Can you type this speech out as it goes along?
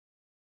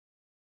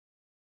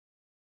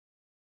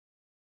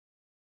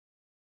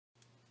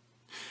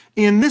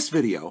In this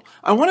video,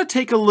 I want to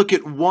take a look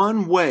at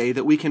one way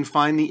that we can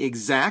find the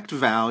exact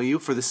value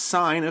for the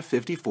sine of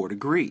 54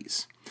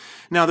 degrees.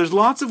 Now, there's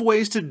lots of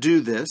ways to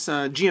do this,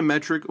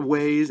 geometric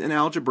ways and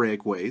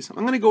algebraic ways.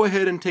 I'm going to go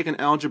ahead and take an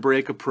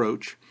algebraic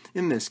approach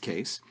in this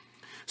case.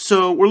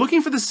 So we're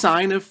looking for the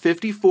sine of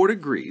 54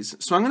 degrees.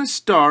 So I'm going to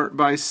start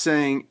by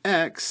saying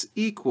x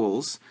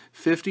equals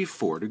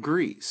 54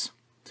 degrees.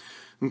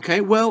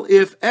 Okay, well,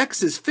 if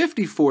x is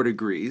 54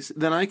 degrees,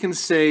 then I can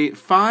say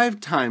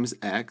 5 times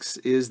x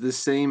is the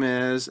same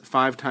as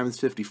 5 times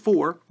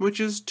 54,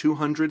 which is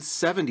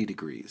 270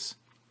 degrees.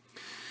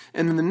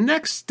 And then the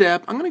next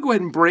step, I'm going to go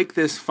ahead and break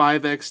this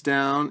 5x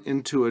down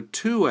into a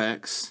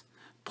 2x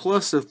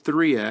plus a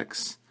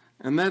 3x,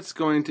 and that's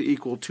going to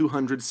equal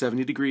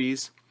 270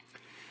 degrees.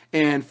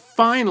 And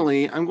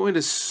finally, I'm going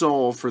to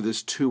solve for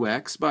this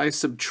 2x by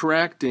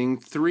subtracting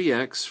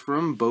 3x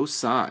from both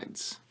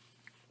sides.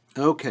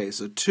 Okay,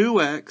 so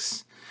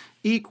 2x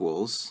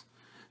equals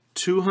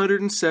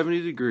 270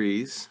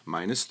 degrees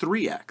minus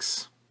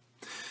 3x.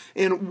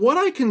 And what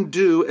I can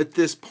do at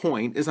this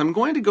point is I'm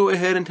going to go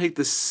ahead and take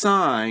the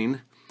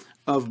sine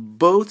of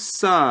both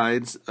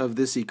sides of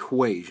this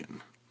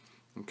equation.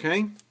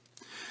 Okay?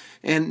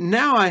 And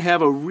now I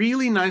have a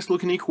really nice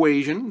looking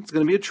equation. It's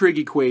going to be a trig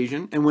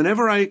equation. And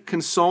whenever I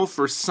can solve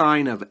for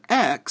sine of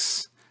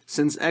x,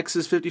 since x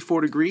is 54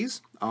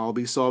 degrees, I'll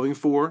be solving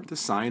for the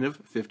sine of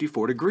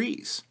 54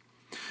 degrees.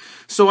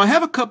 So I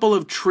have a couple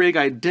of trig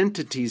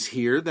identities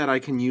here that I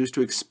can use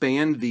to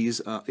expand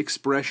these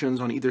expressions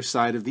on either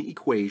side of the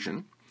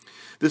equation.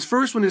 This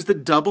first one is the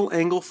double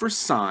angle for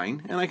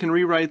sine, and I can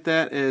rewrite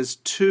that as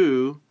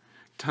 2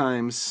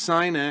 times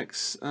sine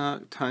x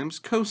times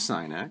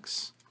cosine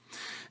x.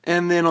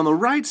 And then on the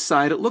right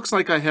side, it looks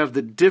like I have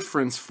the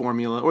difference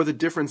formula, or the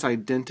difference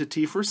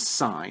identity for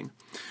sine.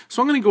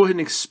 So I'm going to go ahead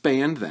and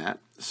expand that.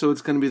 So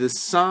it's going to be the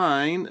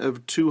sine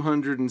of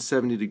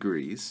 270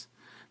 degrees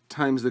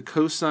times the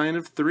cosine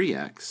of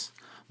 3x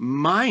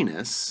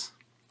minus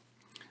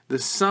the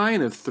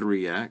sine of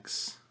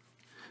 3x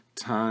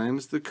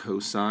times the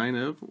cosine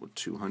of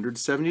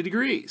 270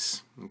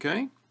 degrees.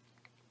 Okay?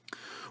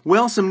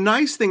 Well, some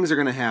nice things are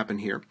going to happen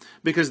here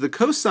because the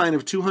cosine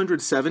of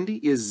 270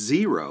 is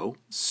 0,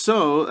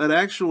 so it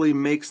actually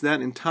makes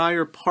that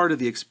entire part of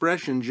the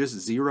expression just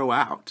zero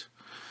out.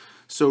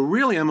 So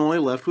really I'm only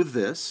left with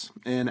this,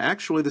 and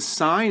actually the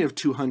sine of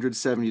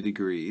 270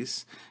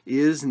 degrees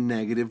is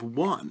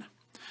 -1.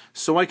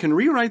 So I can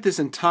rewrite this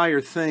entire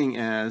thing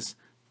as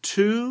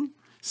 2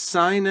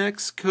 sine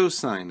x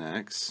cosine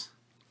x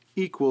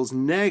equals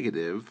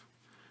negative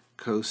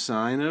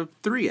cosine of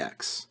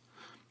 3x.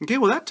 Okay,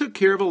 well that took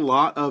care of a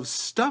lot of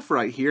stuff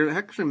right here. It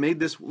actually made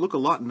this look a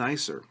lot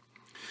nicer.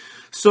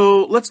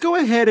 So let's go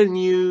ahead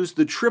and use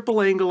the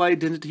triple angle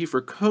identity for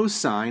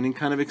cosine and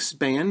kind of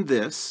expand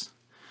this.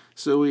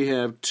 So we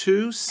have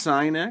 2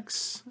 sine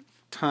x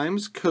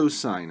times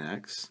cosine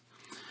x,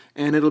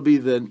 and it'll be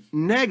the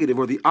negative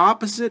or the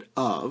opposite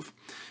of,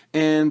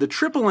 and the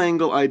triple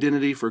angle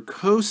identity for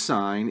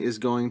cosine is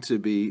going to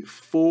be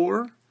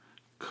 4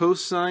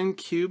 cosine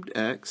cubed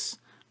x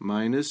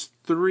minus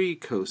 3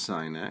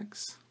 cosine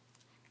x.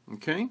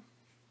 Okay?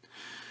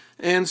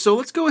 And so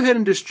let's go ahead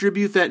and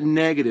distribute that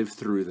negative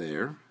through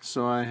there.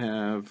 So I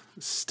have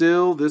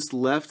still this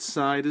left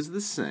side is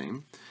the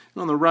same.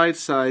 And on the right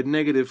side,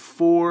 negative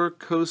 4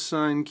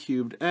 cosine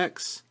cubed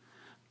x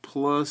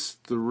plus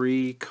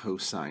 3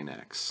 cosine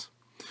x.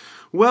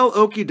 Well,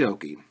 okie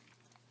dokie.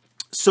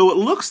 So it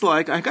looks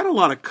like I got a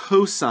lot of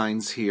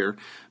cosines here,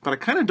 but I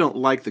kind of don't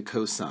like the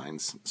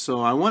cosines.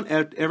 So I want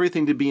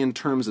everything to be in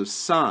terms of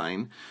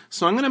sine.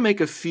 So I'm going to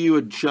make a few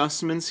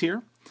adjustments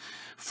here.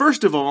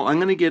 First of all, I'm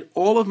going to get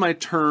all of my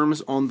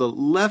terms on the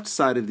left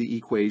side of the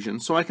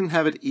equation so I can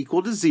have it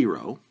equal to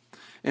 0.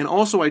 And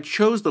also I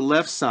chose the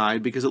left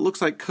side because it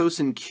looks like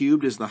cosine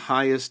cubed is the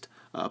highest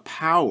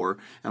power,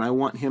 and I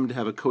want him to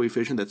have a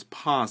coefficient that's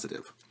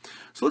positive.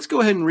 So let's go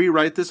ahead and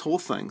rewrite this whole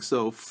thing.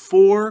 So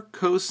 4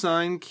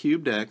 cosine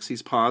cubed x,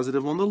 he's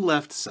positive on the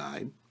left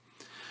side,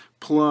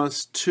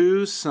 plus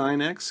 2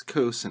 sine x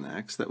cosine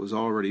x, that was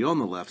already on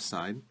the left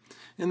side,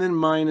 and then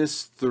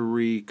minus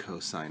 3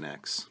 cosine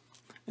x.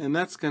 And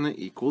that's going to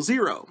equal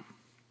 0.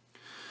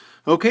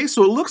 Okay,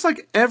 so it looks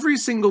like every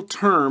single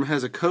term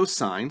has a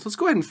cosine. So let's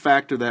go ahead and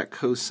factor that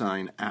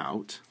cosine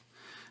out.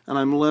 And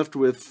I'm left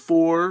with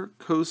 4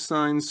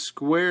 cosine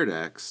squared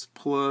x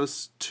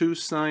plus 2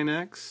 sine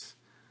x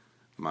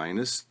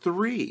minus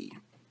 3.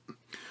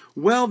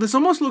 Well, this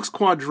almost looks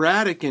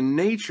quadratic in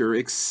nature,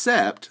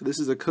 except this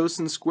is a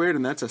cosine squared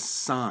and that's a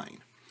sine.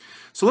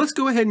 So let's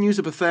go ahead and use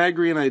a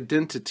Pythagorean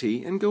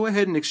identity and go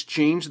ahead and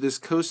exchange this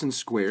cosine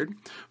squared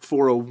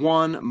for a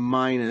 1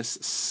 minus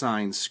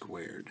sine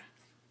squared.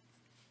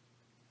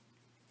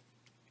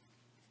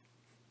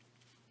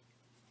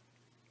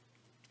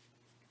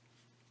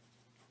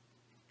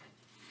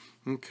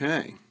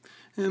 Okay,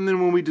 and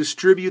then when we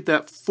distribute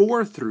that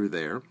 4 through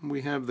there,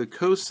 we have the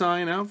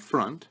cosine out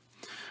front.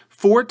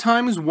 4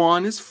 times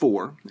 1 is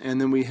 4, and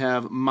then we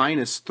have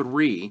minus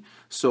 3,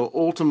 so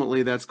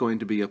ultimately that's going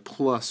to be a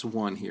plus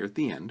 1 here at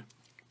the end.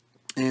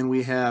 And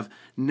we have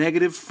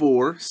negative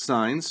 4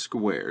 sine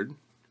squared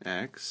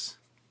x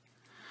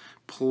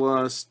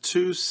plus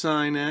 2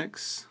 sine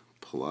x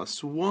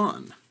plus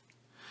 1.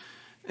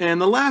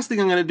 And the last thing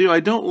I'm going to do, I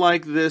don't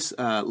like this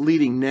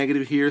leading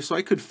negative here, so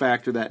I could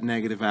factor that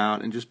negative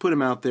out and just put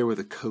them out there with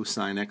a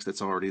cosine x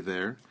that's already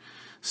there.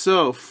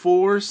 So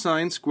 4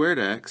 sine squared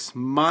x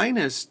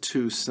minus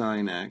 2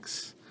 sine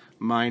x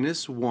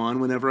minus 1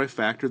 whenever I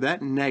factor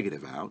that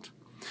negative out.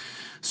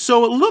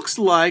 So it looks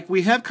like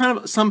we have kind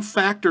of some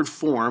factored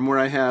form where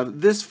I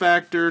have this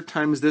factor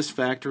times this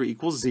factor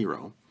equals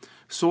 0.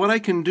 So what I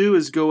can do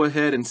is go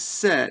ahead and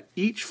set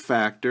each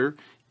factor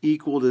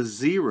equal to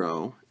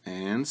 0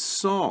 and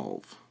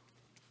solve.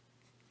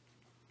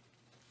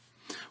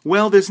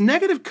 Well, this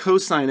negative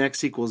cosine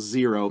x equals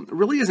 0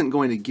 really isn't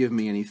going to give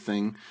me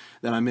anything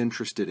that I'm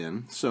interested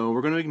in, so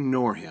we're going to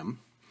ignore him.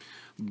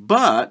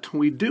 But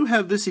we do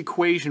have this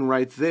equation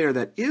right there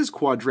that is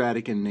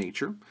quadratic in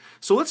nature.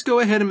 So let's go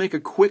ahead and make a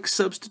quick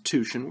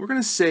substitution. We're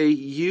going to say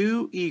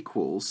u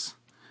equals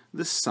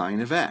the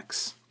sine of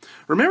x.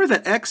 Remember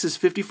that x is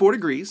 54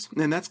 degrees,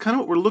 and that's kind of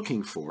what we're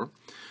looking for.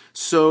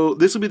 So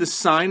this will be the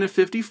sine of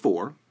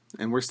 54,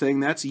 and we're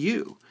saying that's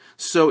u.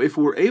 So if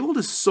we're able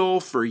to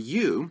solve for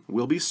u,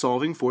 we'll be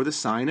solving for the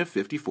sine of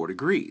 54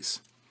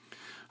 degrees.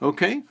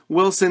 Okay,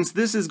 well, since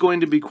this is going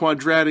to be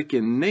quadratic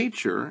in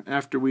nature,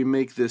 after we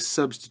make this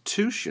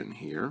substitution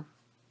here,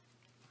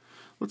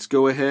 let's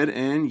go ahead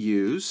and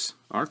use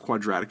our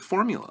quadratic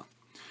formula.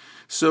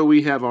 So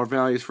we have our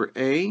values for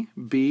a,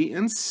 b,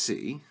 and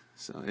c.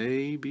 So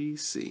a, b,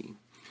 c.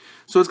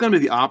 So it's going to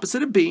be the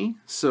opposite of b,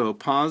 so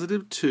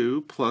positive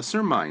 2 plus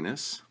or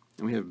minus.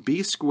 And we have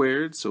b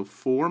squared, so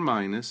 4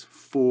 minus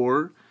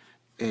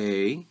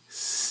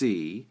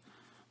 4ac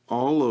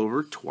all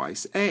over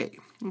twice a.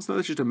 And so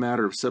that's just a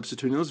matter of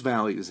substituting those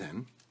values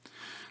in.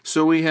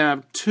 So we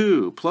have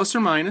 2 plus or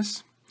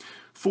minus.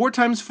 4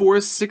 times 4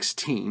 is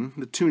 16.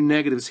 The two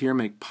negatives here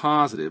make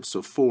positive,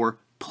 so 4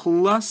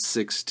 plus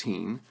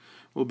 16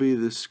 will be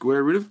the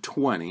square root of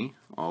 20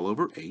 all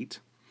over 8.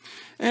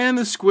 And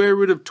the square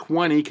root of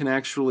 20 can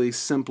actually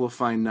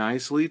simplify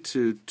nicely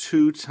to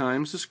 2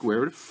 times the square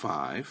root of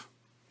 5.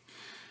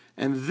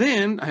 And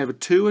then I have a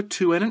 2,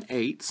 and an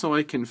 8, so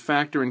I can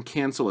factor and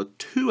cancel a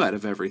 2 out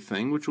of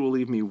everything, which will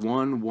leave me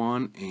 1,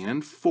 1,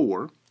 and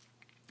 4.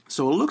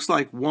 So it looks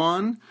like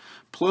 1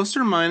 plus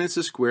or minus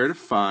the square root of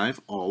 5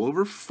 all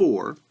over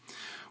 4.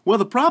 Well,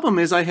 the problem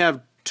is I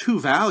have two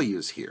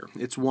values here.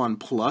 It's 1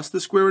 plus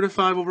the square root of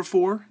 5 over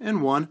 4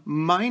 and 1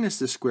 minus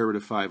the square root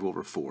of 5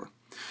 over 4.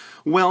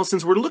 Well,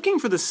 since we're looking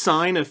for the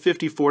sine of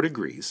 54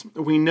 degrees,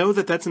 we know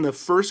that that's in the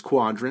first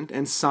quadrant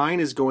and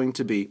sine is going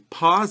to be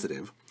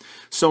positive.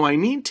 So I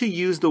need to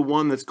use the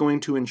one that's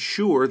going to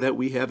ensure that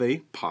we have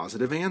a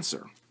positive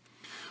answer.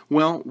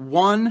 Well,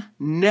 1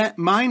 net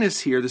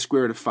minus here, the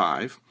square root of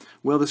 5.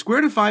 Well, the square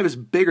root of 5 is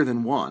bigger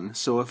than 1,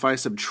 so if I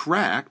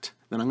subtract,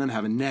 then I'm going to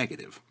have a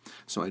negative.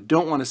 So I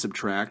don't want to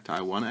subtract,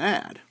 I want to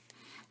add.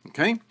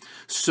 Okay,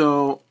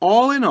 so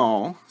all in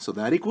all, so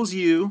that equals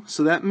u,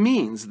 so that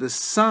means the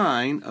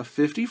sine of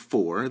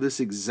 54,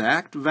 this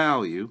exact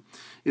value,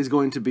 is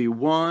going to be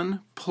 1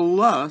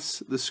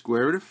 plus the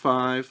square root of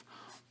 5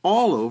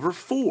 all over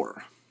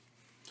 4.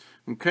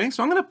 Okay,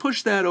 so I'm going to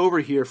push that over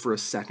here for a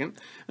second,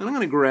 and I'm going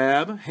to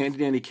grab a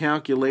handy-dandy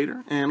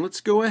calculator, and let's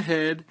go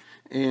ahead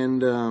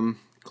and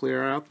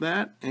clear out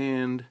that,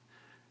 and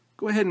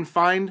go ahead and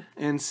find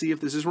and see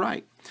if this is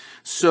right.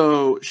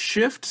 So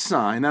shift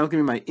sine, that'll give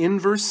me my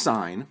inverse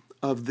sine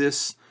of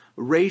this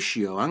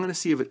ratio. I'm going to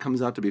see if it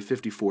comes out to be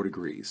 54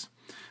 degrees.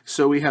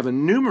 So we have a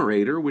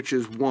numerator, which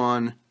is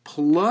 1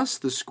 plus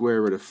the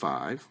square root of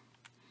 5.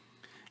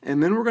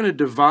 And then we're going to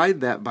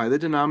divide that by the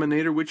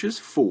denominator, which is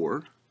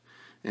 4.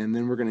 And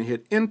then we're going to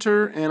hit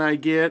enter, and I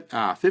get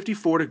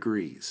 54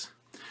 degrees.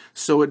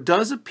 So it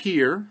does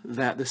appear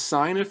that the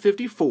sine of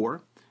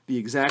 54, the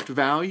exact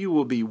value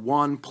will be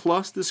 1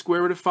 plus the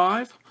square root of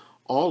 5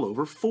 all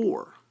over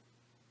 4.